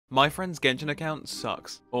My friend's Genshin account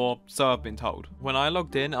sucks, or so I've been told. When I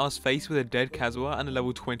logged in, I was faced with a dead Kazuha and a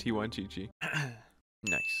level 21 Chi-Chi.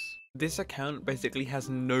 Nice. This account basically has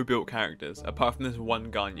no built characters, apart from this one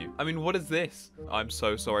Ganyu. I mean, what is this? I'm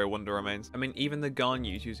so sorry, Wonder remains. I mean, even the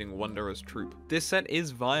Ganyu's using Wonder as troop. This set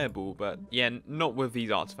is viable, but yeah, not with these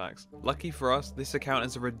artifacts. Lucky for us, this account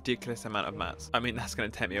has a ridiculous amount of mats. I mean, that's going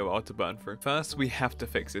to take me a while to burn through. First, we have to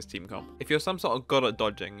fix this team comp. If you're some sort of god at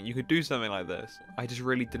dodging, you could do something like this. I just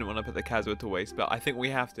really didn't want to put the Kazuha to waste, but I think we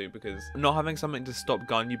have to, because not having something to stop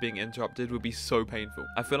Ganyu being interrupted would be so painful.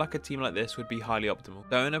 I feel like a team like this would be highly optimal.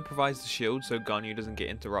 Diona provides the shield so Ganyu doesn't get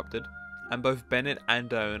interrupted, and both Bennet and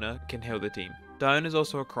Diona can heal the team. Diona is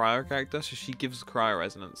also a Cryo character, so she gives Cryo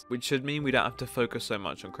resonance, which should mean we don't have to focus so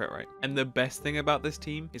much on crit rate. And the best thing about this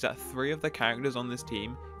team is that 3 of the characters on this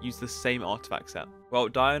team use the same artifact set. Well,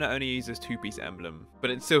 Diona only uses 2-piece Emblem,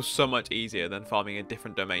 but it's still so much easier than farming a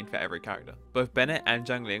different domain for every character. Both Bennet and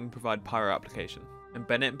Xiangling provide Pyro application, and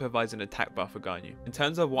Bennet provides an attack buff for Ganyu. In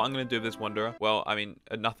terms of what I'm going to do with this Wanderer, well, I mean,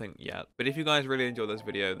 nothing yet. But if you guys really enjoy this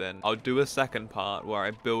video, then I'll do a second part where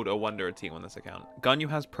I build a Wanderer team on this account. Ganyu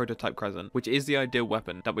has Prototype Crescent, which is the ideal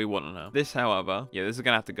weapon that we want on her. This, however, yeah, this is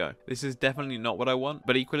going to have to go. This is definitely not what I want,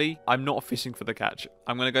 but equally, I'm not fishing for the catch.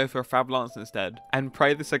 I'm going to go for a Fab Lance instead, and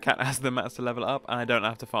pray this account has the mats to level up, and I don't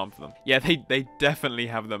have to farm for them. Yeah, they definitely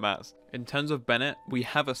have the mats. In terms of Bennet, we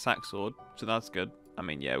have a Sack Sword, so that's good. I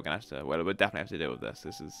mean, yeah, we're gonna have to, well, we'll definitely have to deal with this.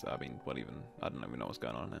 This is, I mean, what even, I don't even know what's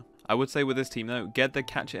going on now. I would say with this team though, get the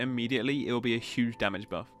catcher immediately, it will be a huge damage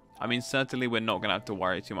buff. I mean, certainly we're not gonna have to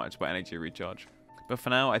worry too much about energy recharge. But for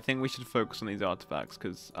now, I think we should focus on these artifacts,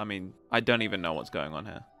 because, I mean, I don't even know what's going on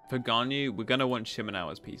here. For Ganyu, we're gonna want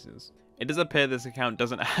Shimenawas pieces. It does appear this account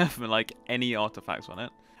doesn't have, like, any artifacts on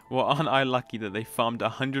it. Well, aren't I lucky that they farmed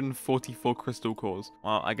 144 crystal cores?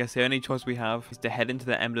 Well, I guess the only choice we have is to head into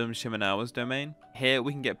the Emblem Shimenawas domain. Here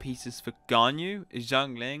we can get pieces for Ganyu,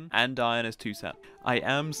 Xiangling, and Diona's 2 set. I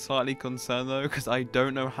am slightly concerned though, because I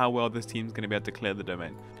don't know how well this team's going to be able to clear the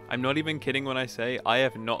domain. I'm not even kidding when I say I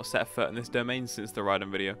have not set foot in this domain since the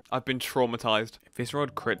Raiden video. I've been traumatized. If this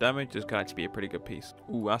rolled crit damage, this could actually be a pretty good piece.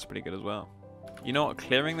 Ooh, that's pretty good as well. You know what?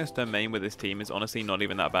 Clearing this domain with this team is honestly not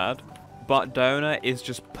even that bad. But Diona is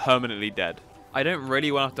just permanently dead. I don't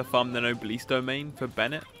really want to have to farm the Noblesse domain for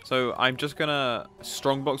Bennet, so I'm just gonna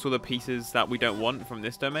strongbox all the pieces that we don't want from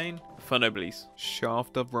this domain for Noblesse.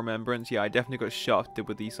 Shaft of Remembrance, yeah, I definitely got shafted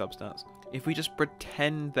with these substats. If we just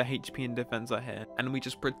pretend the HP and defense are here, and we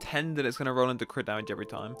just pretend that it's gonna roll into crit damage every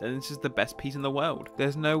time, then this is the best piece in the world.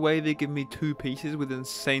 There's no way they give me 2 pieces with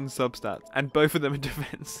insane substats, and both of them in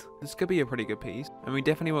defense. This could be a pretty good piece, and we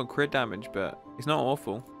definitely want crit damage, but it's not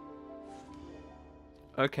awful.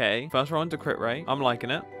 Okay, first roll into crit rate. I'm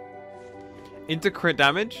liking it. Into crit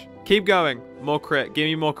damage. Keep going. More crit. Give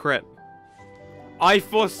me more crit. I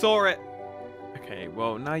foresaw it. Okay,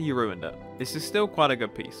 well, now you ruined it. This is still quite a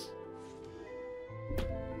good piece.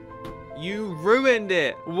 You ruined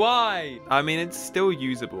it. Why? I mean, it's still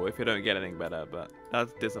usable if you don't get anything better, but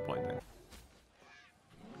that's disappointing.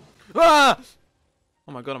 Ah!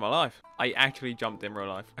 Oh my god, I'm alive. I actually jumped in real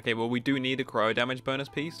life. Okay, well, we do need a cryo damage bonus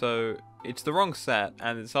piece, so it's the wrong set,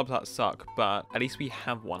 and the substats suck, but at least we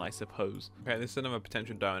have one, I suppose. Okay, this is another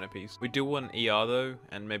potential Diona piece. We do want ER, though,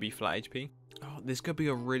 and maybe flat HP. Oh, this could be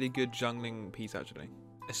a really good Xiangling piece, actually.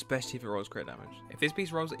 Especially if it rolls crit damage. If this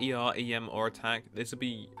piece rolls ER, EM, or attack, this would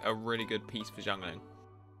be a really good piece for Xiangling.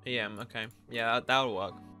 EM, okay. Yeah, that'll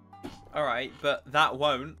work. Alright, but that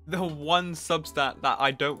won't. The one substat that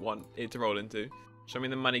I don't want it to roll into. Show me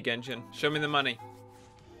the money, Genshin. Show me the money.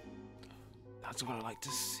 That's what I like to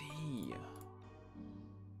see.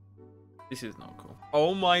 This is not cool.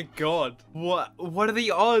 Oh my god. What are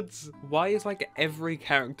the odds? Why is like every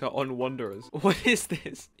character on Wanderers? What is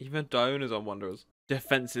this? Even Diona's on Wanderers.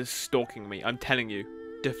 Defense is stalking me. I'm telling you.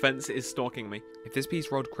 Defense is stalking me. If this piece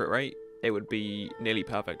rolled crit rate, it would be nearly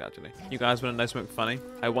perfect, actually. You guys want to know something funny?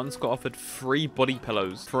 I once got offered free body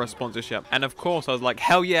pillows for a sponsorship. And of course, I was like,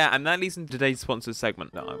 hell yeah. And that leads into today's sponsored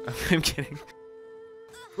segment. No, I'm kidding.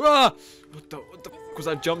 Ah! What the was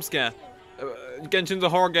that jump scare? Genshin's a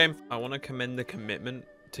horror game. I want to commend the commitment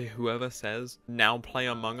to whoever says, now play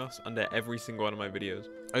Among Us under every single one of my videos.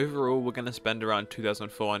 Overall, we're going to spend around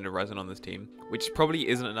 2,400 resin on this team, which probably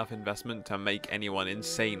isn't enough investment to make anyone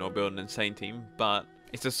insane or build an insane team, but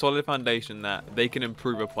it's a solid foundation that they can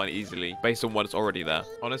improve upon easily based on what's already there.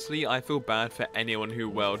 Honestly, I feel bad for anyone who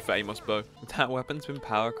welled for Amos Bow. That weapon's been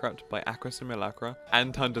power crept by Aqua Simulacra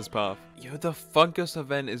and Hunter's Path. Yo, the Fungus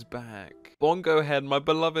event is back. Bongo Head, my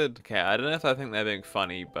beloved. Okay, I don't know if I think they're being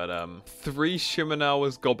funny, but 3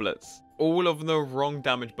 Shimenawas goblets. All of the wrong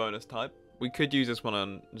damage bonus type. We could use this one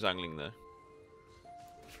on Xiangling though.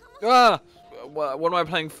 Ah! What am I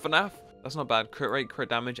playing, FNAF? That's not bad. Crit rate, crit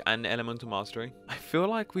damage, and elemental mastery. I feel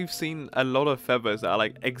like we've seen a lot of feathers that are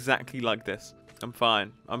like exactly like this. I'm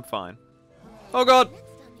fine. I'm fine. Oh god!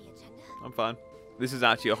 I'm fine. This is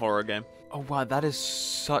actually a horror game. Oh wow, that is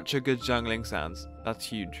such a good Xiangling sounds. That's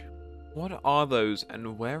huge. What are those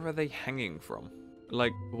and where are they hanging from?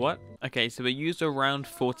 Like, what? Okay, so we used around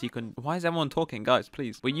 40 why is everyone talking? Guys,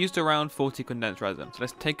 please. We used around 40 condensed resin. So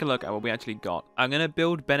let's take a look at what we actually got. I'm going to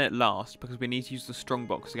build Bennet last because we need to use the strong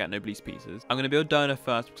box to get Noblesse pieces. I'm going to build Diona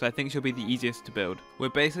first because I think she'll be the easiest to build. We're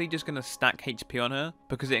basically just going to stack HP on her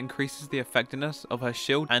because it increases the effectiveness of her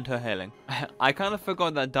shield and her healing. I kind of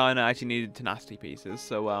forgot that Diona actually needed tenacity pieces.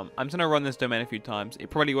 So I'm just going to run this domain a few times. It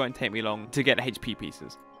probably won't take me long to get HP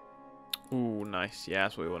pieces. Ooh, nice. Yeah,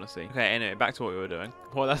 that's what we want to see. Okay, anyway, back to what we were doing.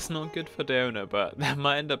 Well, that's not good for Diona, but that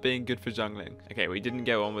might end up being good for Xiangling. Okay, we didn't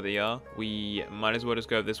go on with ER. We might as well just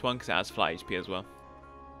go with this one because it has flat HP as well.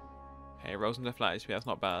 Okay, rolls into flat HP. That's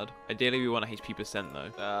not bad. Ideally, we want a HP percent,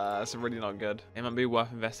 though. That's really not good. It might be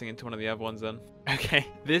worth investing into one of the other ones, then. Okay,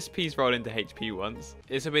 this piece rolled into HP once.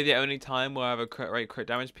 This will be the only time where I have a crit rate, crit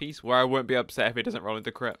damage piece where I won't be upset if it doesn't roll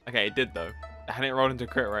into crit. Okay, it did, though. And it rolled into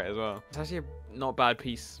crit rate as well. It's actually a not bad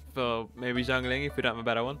piece for maybe Xiangling if we don't have a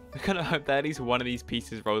better one. We're gonna hope that at least one of these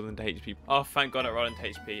pieces rolls into HP. Oh, thank god it rolled into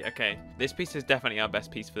HP. Okay, this piece is definitely our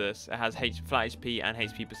best piece for this. It has flat HP and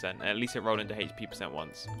HP percent. And at least it rolled into HP percent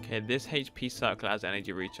once. Okay, this HP circle has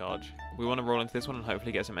energy recharge. We want to roll into this one and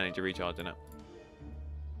hopefully get some energy recharge in it.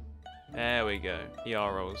 There we go.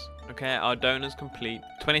 ER rolls. Okay, our donor's complete.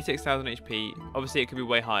 26,000 HP. Obviously, it could be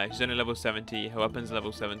way higher. She's only level 70. Her weapon's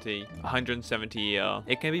level 70. 170 ER.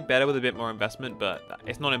 It can be better with a bit more investment, but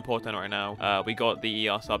it's not important right now. We got the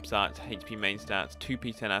ER substats, HP main stats,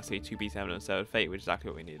 2p tenacity, 2p Emblem, and Severed Fate, which is exactly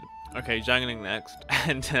what we needed. Okay, Xiangling next.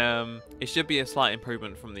 And it should be a slight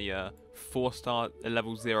improvement from the 4-star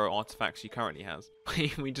level 0 artifacts she currently has.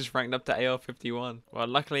 We just ranked up to AR51. Well,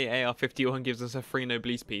 luckily AR51 gives us a free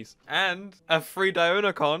Noblesse piece and a free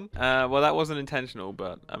Dionacon. Well, that wasn't intentional,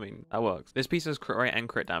 but I mean, that works. This piece has crit rate and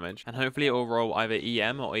crit damage, and hopefully it will roll either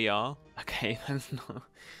EM or ER. Okay,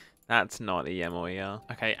 that's not EM or ER.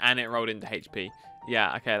 Okay, and it rolled into HP.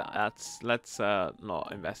 Yeah, okay, let's not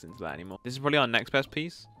invest into that anymore. This is probably our next best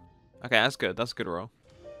piece. Okay, that's good. That's a good roll.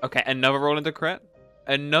 Okay, another roll into crit.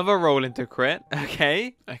 Another roll into crit.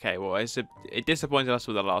 Okay. Okay, well, it disappointed us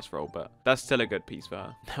with the last roll, but that's still a good piece for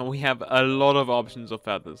her. Now we have a lot of options of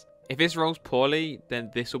feathers. If this rolls poorly, then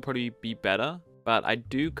this will probably be better, but I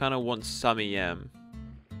do kind of want some EM.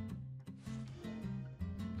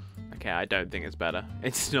 Okay, I don't think it's better.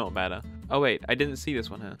 It's not better. Oh wait, I didn't see this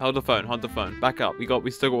one here. Hold the phone, hold the phone. Back up. We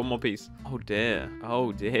still got one more piece. Oh dear.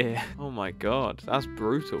 Oh dear. Oh my god. That's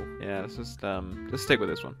brutal. Yeah, let's just stick with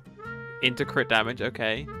this one. Into crit damage,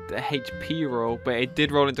 okay. The HP roll, but it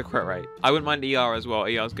did roll into crit rate. I wouldn't mind ER as well.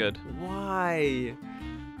 ER's good. Why?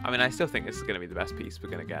 I mean, I still think this is going to be the best piece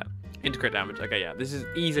we're going to get. Into crit damage. Okay, yeah. This is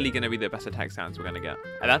easily going to be the best attack sounds we're going to get.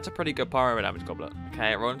 And that's a pretty good Pyro damage goblet.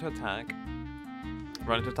 Okay, roll into attack.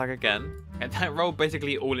 Roll into attack again. And that rolled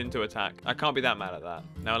basically all into attack. I can't be that mad at that.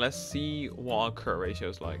 Now let's see what our crit ratio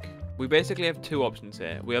is like. We basically have two options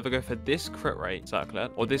here. We either go for this crit rate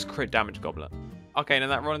circlet or this crit damage goblet. Okay, now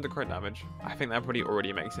that rolled into crit damage. I think that probably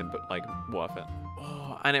already makes it, but like, worth it.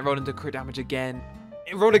 Oh, and it rolled into crit damage again.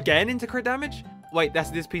 It rolled again into crit damage? Wait,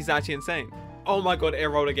 this piece is actually insane. Oh my god, it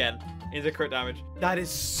rolled again into crit damage. That is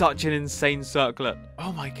such an insane circlet.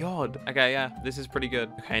 Oh my god. Okay, yeah, this is pretty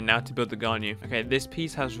good. Okay, now to build the Ganyu. Okay, this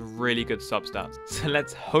piece has really good substats. So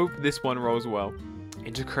let's hope this one rolls well.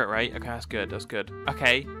 Into crit rate. Okay, that's good. That's good.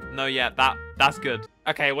 Okay. No, yeah, that's good.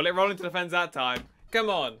 Okay, well, it rolled into defense that time. Come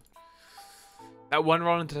on. That one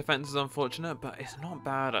roll into defense is unfortunate, but it's not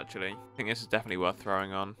bad, actually. I think this is definitely worth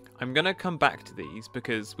throwing on. I'm going to come back to these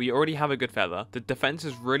because we already have a good feather. The defense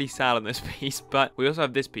is really sad on this piece, but we also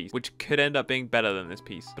have this piece, which could end up being better than this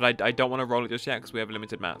piece. But I don't want to roll it just yet because we have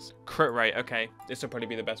limited mats. Crit rate. Okay, this will probably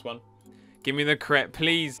be the best one. Give me the crit,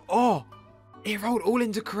 please. Oh, it rolled all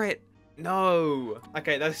into crit. No.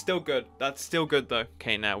 Okay, that's still good. That's still good though.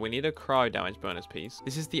 Okay, now we need a cryo damage bonus piece.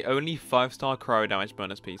 This is the only 5-star cryo damage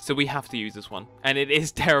bonus piece, so we have to use this one. And it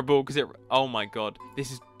is terrible because oh my god,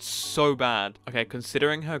 this is so bad. Okay,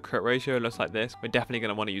 considering her crit ratio looks like this, we're definitely going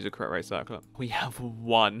to want to use a crit rate circlet. We have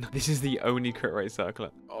one. This is the only crit rate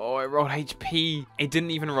circlet. Oh, it rolled HP. It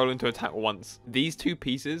didn't even roll into attack once. These two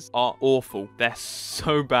pieces are awful. They're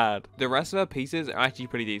so bad. The rest of her pieces are actually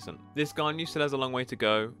pretty decent. This Ganyu still has a long way to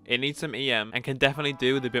go. It needs some EM and can definitely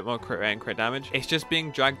do with a bit more crit rate and crit damage. It's just being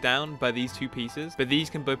dragged down by these two pieces, but these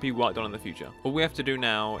can both be worked on in the future. All we have to do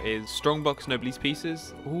now is strongbox Noblesse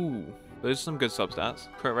pieces. Ooh. Those are some good substats.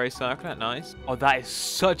 Crit rate, Circlet, nice. Oh, that is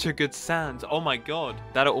such a good sans. Oh my god.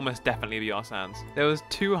 That'll almost definitely be our sans. There was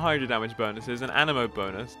 2 hydro damage bonuses, an animo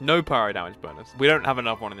bonus, no pyro damage bonus. We don't have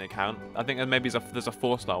another one in the account. I think maybe there's a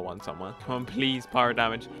 4-star one somewhere. Come on, please, pyro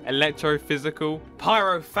damage. Electro, physical.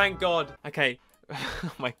 Pyro, thank god. Okay.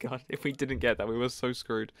 Oh my god. If we didn't get that, we were so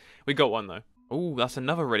screwed. We got one though. Oh, that's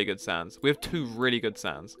another really good sans. We have 2 really good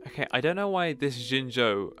sans. Okay, I don't know why this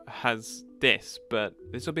Jinzhou has this, but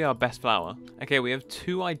this will be our best flower. Okay, we have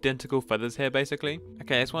 2 identical feathers here, basically.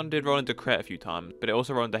 Okay, this one did roll into crit a few times, but it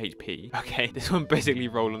also rolled into HP. Okay, this one basically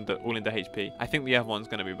rolled all into HP. I think the other one's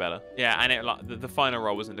going to be better. Yeah, and the final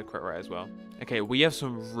roll was into crit rate as well. Okay, we have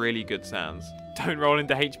some really good sans. Don't roll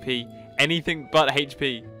into HP. Anything but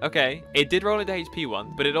HP. Okay, it did roll into HP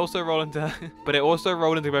one, but it also rolled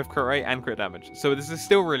into both crit rate and crit damage. So this is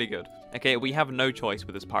still really good. Okay, we have no choice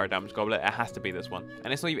with this pyro damage goblet. It has to be this one,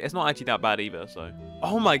 and it's not actually that bad either. So,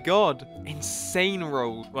 oh my god, insane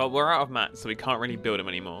roll. Well, we're out of mats, so we can't really build him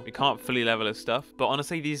anymore. We can't fully level his stuff. But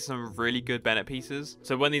honestly, these are some really good Bennet pieces.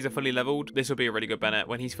 So when these are fully leveled, this will be a really good Bennet.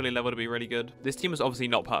 When he's fully leveled, it'll be really good. This team is obviously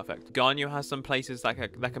not perfect. Ganyu has some places that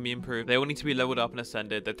can be improved. They all need to be leveled up and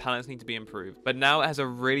ascended. Their talents need to be improved. But now it has a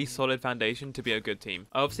really solid foundation to be a good team.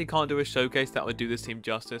 I obviously can't do a showcase that would do this team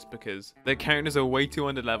justice because their characters are way too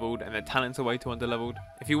underleveled and their talents are way too underleveled.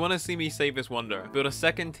 If you want to see me save this wonder, build a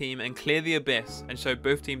second team and clear the abyss and show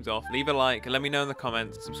both teams off, leave a like, let me know in the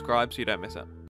comments, subscribe so you don't miss it.